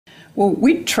Well,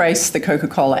 we trace the Coca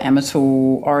Cola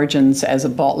Amatil origins as a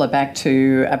bottler back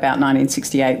to about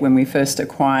 1968 when we first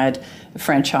acquired a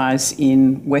franchise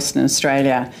in Western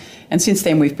Australia. And since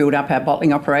then, we've built up our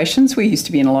bottling operations. We used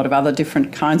to be in a lot of other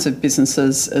different kinds of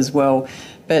businesses as well.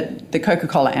 But the Coca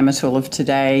Cola Amatil of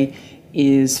today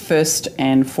is first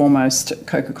and foremost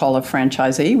Coca-Cola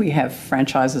franchisee. We have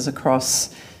franchises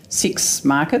across 6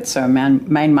 markets. So our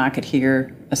main market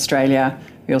here, Australia.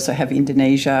 We also have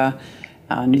Indonesia,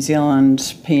 New Zealand,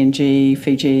 PNG,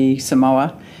 Fiji,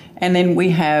 Samoa. And then we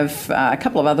have a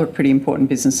couple of other pretty important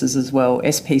businesses as well.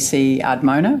 SPC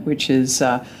Ardmona, which is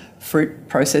a fruit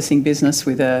processing business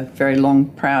with a very long,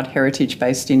 proud heritage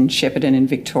based in Shepparton in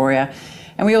Victoria.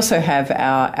 And we also have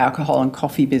our alcohol and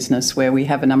coffee business where we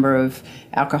have a number of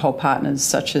alcohol partners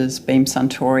such as Beam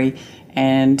Suntory,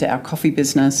 and our coffee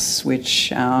business,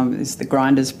 which is the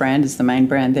Grinders brand, is the main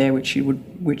brand there, which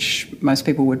most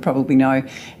people would probably know.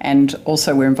 And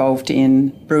also we're involved in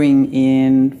brewing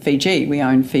in Fiji. We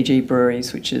own Fiji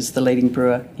Breweries, which is the leading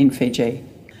brewer in Fiji.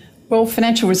 Well,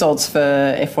 financial results for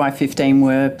FY15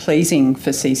 were pleasing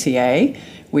for CCA.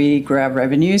 We grew our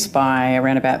revenues by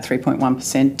around about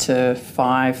 3.1% to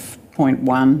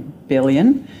 $5.1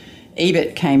 billion.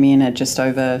 EBIT came in at just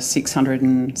over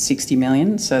 $660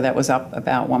 million, so that was up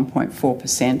about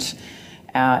 1.4%.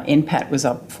 Our NPAT was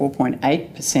up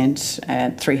 4.8%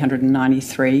 at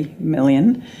 $393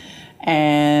 million.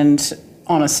 And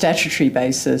on a statutory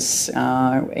basis,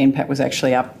 NPAT was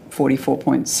actually up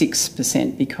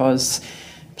 44.6% because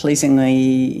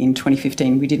pleasingly in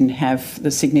 2015 we didn't have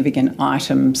the significant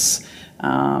items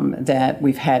that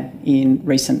we've had in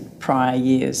recent prior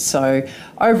years. So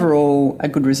overall, a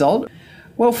good result.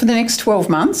 Well, for the next 12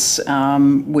 months,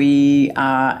 we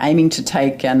are aiming to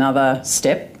take another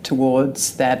step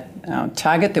towards that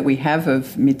target that we have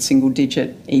of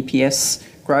mid-single-digit EPS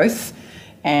growth,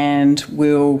 and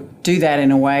we'll do that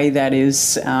in a way that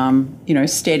is,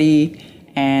 steady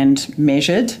and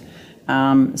measured.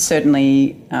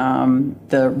 Certainly,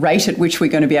 the rate at which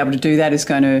we're going to be able to do that is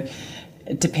going to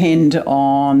depend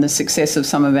on the success of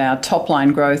some of our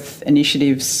top-line growth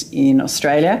initiatives in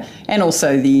Australia and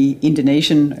also the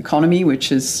Indonesian economy,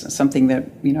 which is something that,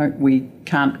 we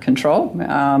can't control.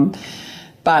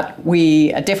 But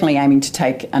we are definitely aiming to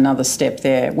take another step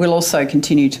there. We'll also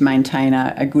continue to maintain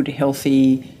a good,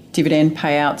 healthy dividend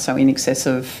payout, so in excess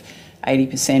of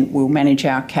 80%. We'll manage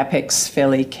our CapEx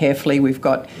fairly carefully. We've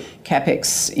got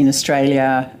CapEx in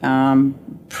Australia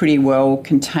pretty well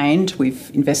contained. We've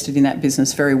invested in that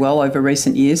business very well over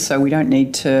recent years, so we don't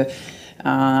need to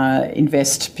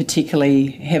invest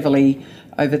particularly heavily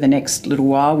over the next little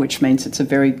while, which means it's a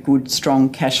very good, strong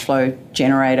cash flow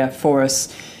generator for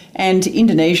us. And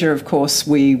Indonesia, of course,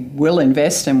 we will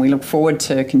invest, and we look forward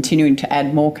to continuing to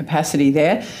add more capacity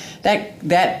there.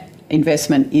 That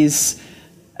investment is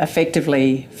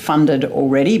effectively funded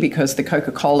already because the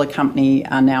Coca-Cola Company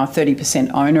are now a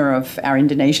 30% owner of our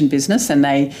Indonesian business, and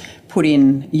they put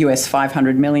in US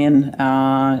 $500 million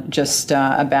just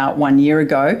about 1 year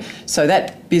ago. So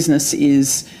that business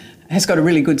has got a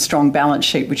really good, strong balance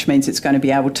sheet, which means it's going to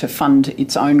be able to fund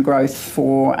its own growth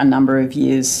for a number of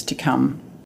years to come.